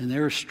 and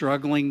they were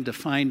struggling to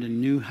find a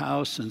new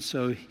house. And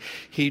so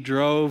he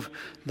drove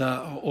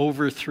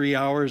over 3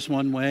 hours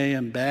one way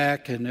and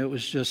back, and it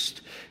was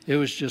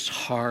just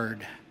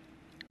hard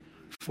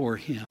for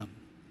him.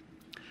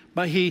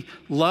 But he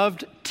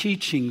loved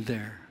teaching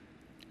there.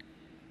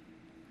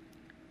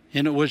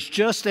 And it was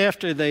just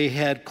after they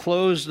had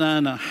closed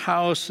on a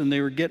house and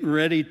they were getting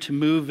ready to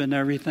move and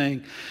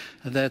everything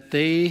that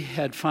they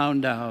had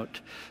found out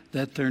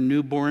that their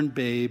newborn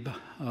babe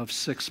of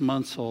 6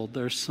 months old,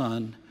 their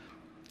son,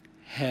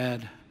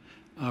 had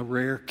a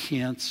rare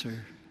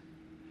cancer.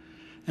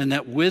 And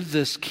that with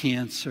this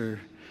cancer,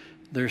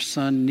 their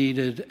son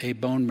needed a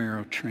bone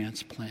marrow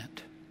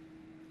transplant.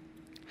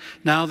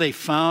 Now they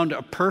found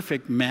a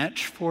perfect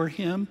match for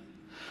him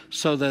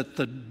so that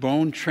the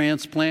bone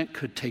transplant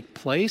could take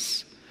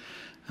place.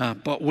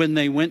 But when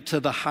they went to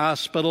the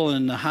hospital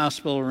and the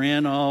hospital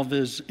ran all of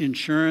his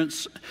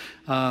insurance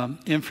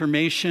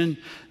information,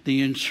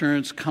 the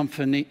insurance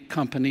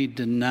company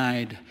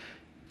denied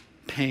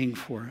paying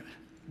for it.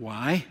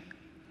 Why?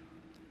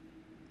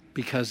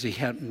 Because he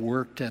hadn't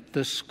worked at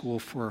this school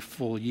for a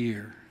full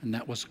year, and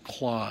that was a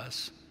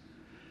clause.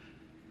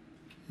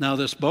 Now,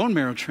 this bone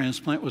marrow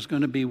transplant was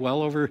going to be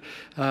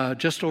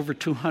just over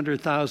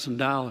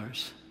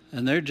 $200,000.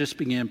 And they just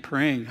began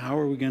praying, how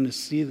are we going to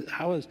see that?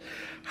 How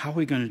are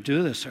we going to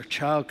do this? Our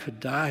child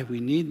could die. We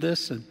need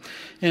this.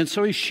 And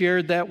so he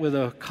shared that with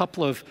a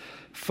couple of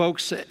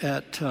folks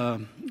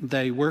that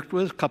he worked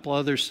with, a couple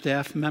other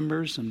staff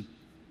members. And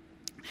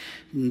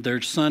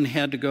their son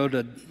had to go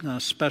to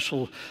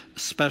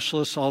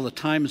specialists all the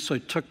time. And so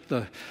he took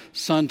the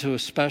son to a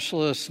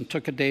specialist and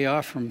took a day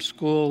off from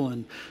school.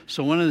 And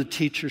so one of the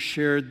teachers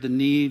shared the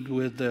need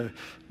with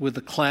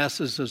the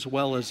classes as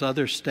well as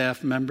other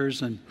staff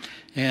members.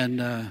 And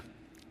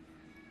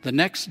the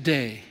next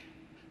day,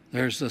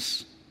 there's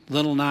this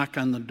little knock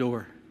on the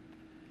door.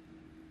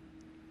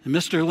 And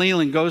Mr.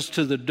 Leland goes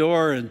to the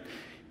door, and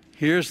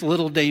here's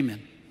little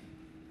Damien.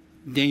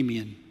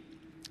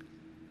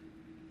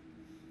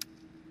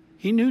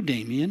 He knew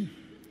Damien.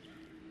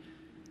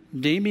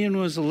 Damien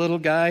was a little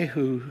guy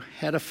who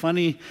had a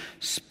funny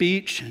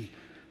speech and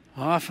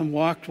often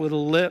walked with a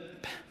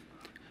limp,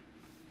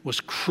 was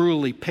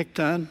cruelly picked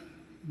on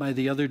by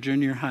the other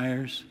junior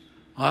hires,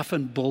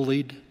 often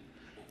bullied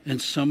in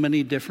so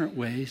many different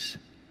ways.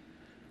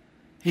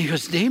 And he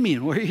goes,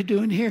 Damien, what are you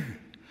doing here?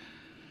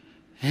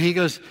 And he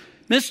goes,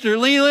 Mr.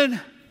 Leland,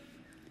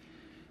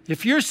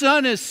 if your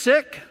son is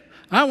sick,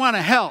 I want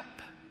to help.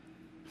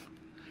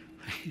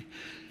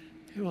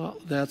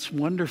 Well, that's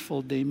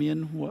wonderful,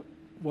 Damien.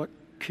 What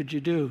could you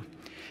do?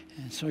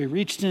 And so he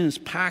reached in his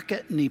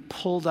pocket and he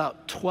pulled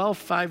out 12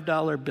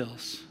 $5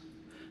 bills,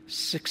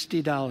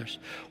 $60.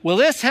 Will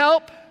this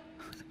help?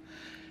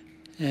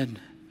 And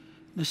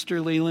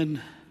Mr.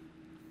 Leland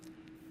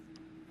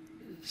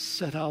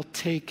said, I'll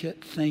take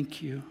it,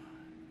 thank you.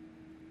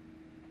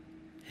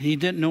 He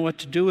didn't know what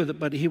to do with it,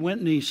 but he went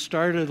and he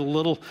started a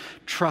little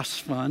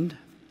trust fund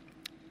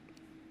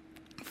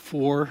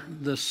for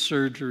the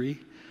surgery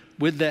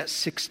with that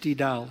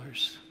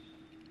 $60.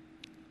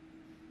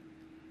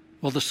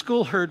 Well, the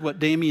school heard what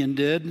Damien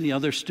did, and the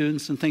other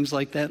students and things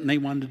like that, and they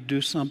wanted to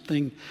do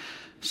something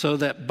so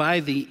that by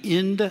the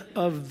end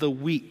of the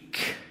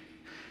week,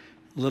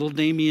 little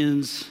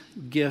Damien's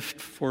gift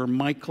for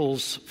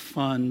Michael's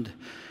fund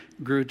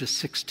grew to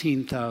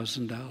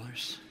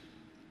 $16,000.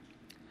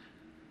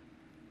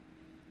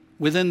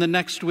 Within the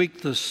next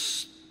week, the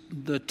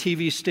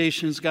TV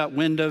stations got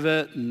wind of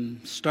it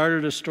and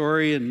started a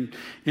story and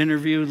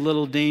interviewed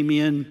little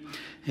Damien.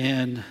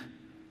 And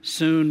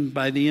soon,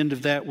 by the end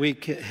of that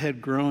week, it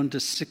had grown to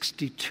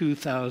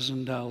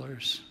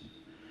 $62,000.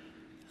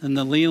 And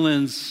the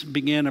Lelands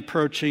began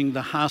approaching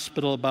the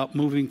hospital about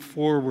moving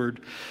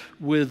forward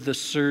with the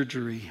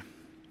surgery.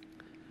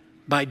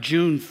 By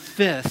June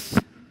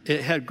 5th,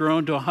 it had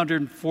grown to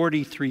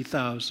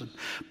 $143,000.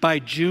 By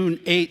June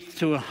 8th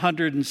to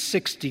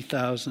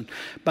 $160,000.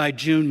 By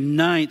June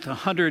 9th,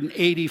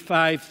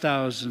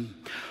 $185,000.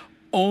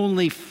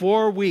 Only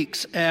 4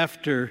 weeks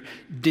after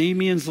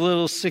Damien's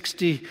little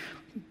 $60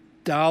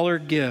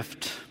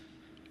 gift,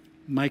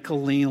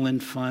 Michael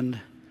Leland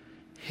Fund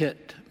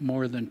hit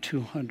more than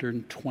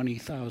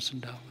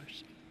 $220,000.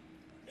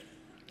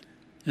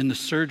 And the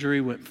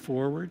surgery went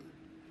forward.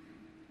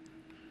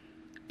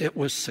 It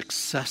was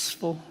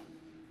successful.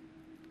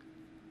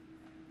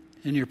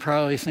 And you're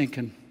probably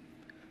thinking,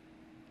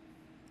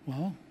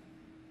 well,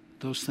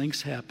 those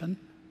things happen.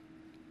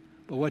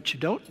 But what you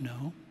don't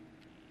know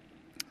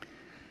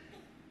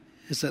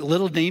is that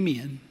little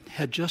Damien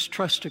had just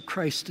trusted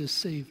Christ as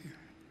Savior.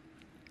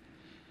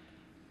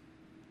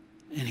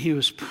 And he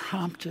was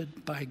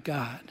prompted by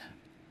God.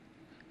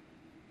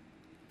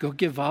 Go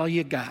give all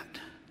you got.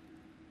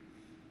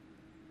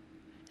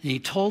 And he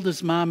told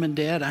his mom and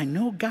dad, I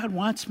know God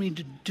wants me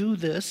to do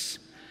this.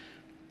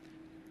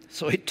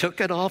 So he took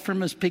it all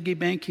from his piggy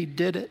bank. He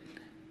did it.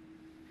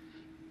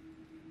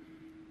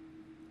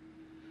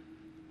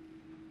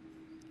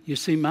 You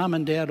see, mom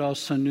and dad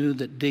also knew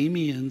that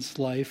Damien's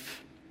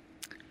life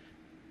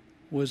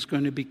was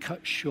going to be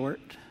cut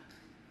short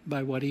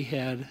by what he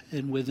had.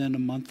 And within a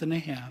month and a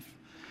half,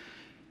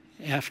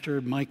 after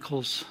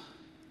Michael's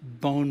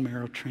bone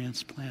marrow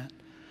transplant,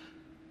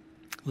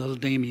 little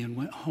Damien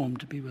went home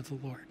to be with the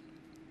Lord.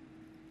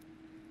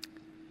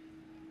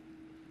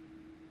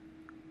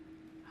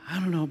 I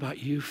don't know about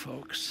you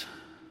folks,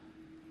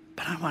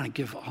 but I want to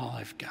give all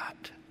I've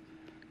got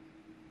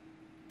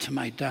to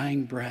my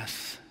dying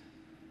breath.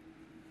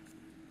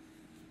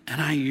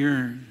 And I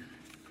yearn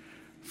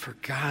for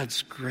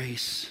God's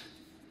grace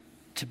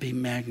to be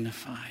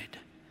magnified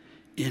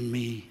in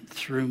me,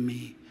 through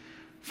me,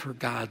 for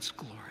God's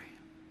glory.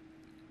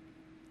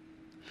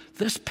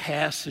 This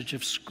passage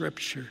of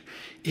Scripture,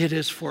 it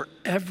is for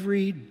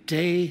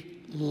everyday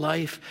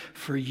life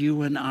for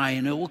you and I,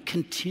 and it will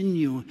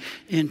continue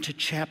into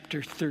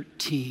chapter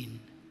 13.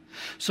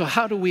 So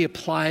how do we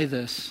apply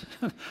this?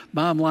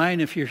 Bottom line,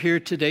 if you're here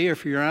today or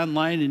if you're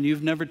online and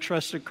you've never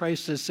trusted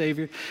Christ as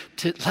Savior,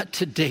 let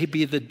today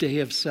be the day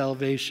of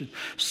salvation.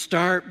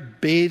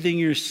 Start bathing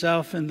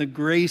yourself in the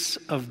grace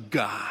of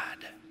God,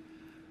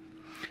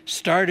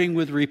 starting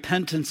with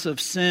repentance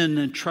of sin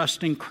and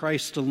trusting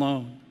Christ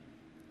alone.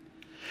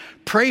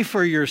 Pray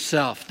for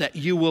yourself that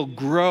you will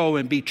grow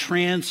and be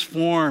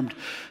transformed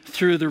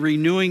through the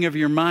renewing of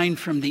your mind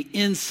from the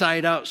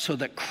inside out so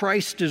that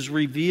Christ is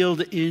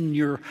revealed in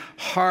your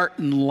heart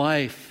and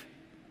life.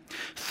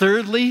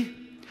 Thirdly,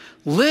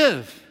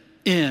 live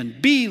in,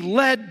 be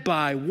led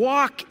by,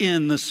 walk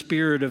in the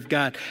Spirit of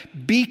God.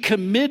 Be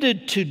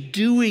committed to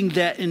doing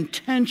that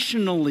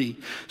intentionally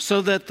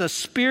so that the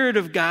Spirit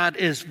of God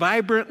is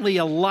vibrantly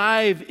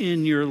alive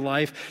in your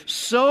life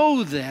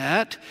so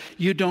that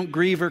you don't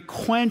grieve or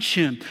quench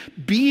Him.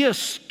 Be a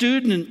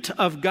student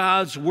of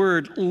God's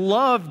Word.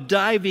 Love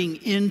diving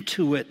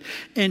into it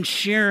and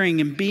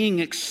sharing and being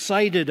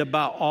excited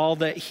about all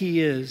that He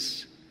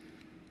is.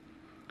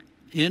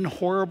 In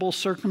horrible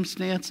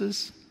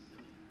circumstances,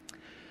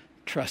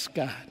 trust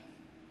God.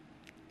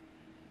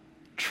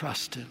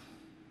 Trust Him.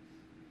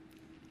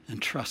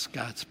 And trust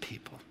God's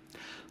people.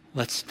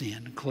 Let's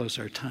stand and close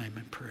our time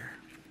in prayer.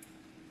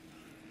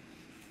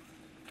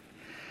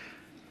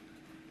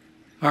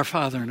 Our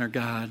Father and our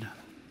God,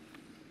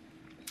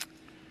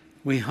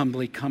 we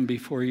humbly come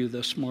before you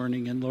this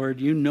morning. And Lord,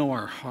 you know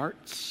our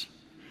hearts.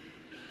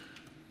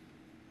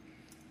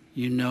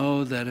 You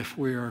know that if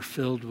we are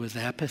filled with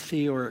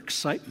apathy or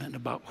excitement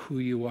about who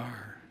you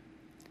are,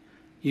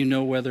 you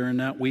know whether or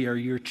not we are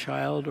your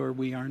child or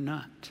we are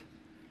not.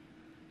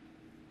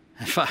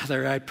 And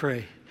Father, I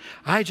pray,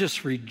 I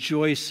just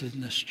rejoice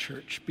in this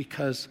church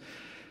because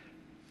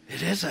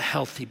it is a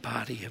healthy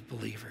body of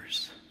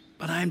believers.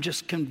 But I'm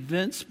just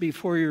convinced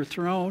before your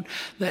throne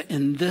that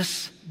in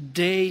this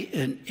day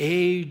and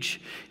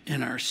age,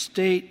 in our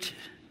state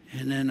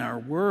and in our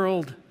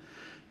world,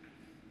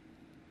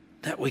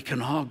 that we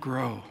can all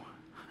grow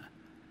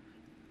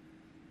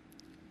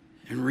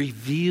and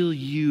reveal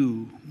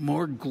you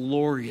more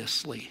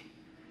gloriously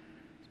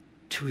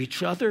to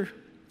each other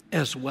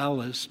as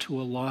well as to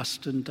a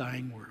lost and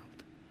dying world.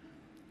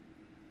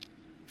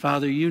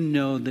 Father, you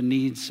know the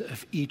needs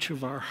of each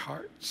of our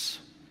hearts.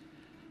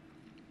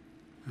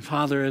 And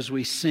Father, as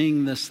we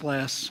sing this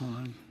last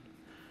song,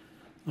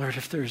 Lord,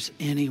 if there's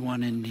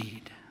anyone in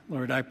need,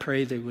 Lord, I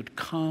pray they would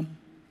come,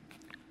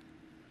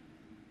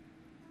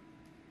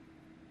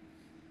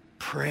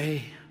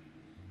 pray,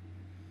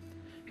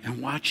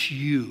 and watch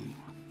you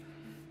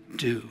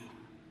do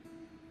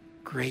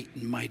great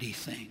and mighty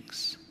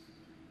things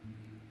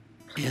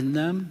in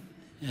them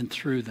and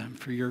through them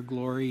for your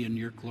glory and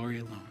your glory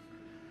alone.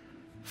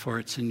 For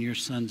it's in your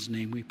Son's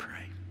name we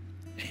pray.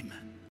 Amen.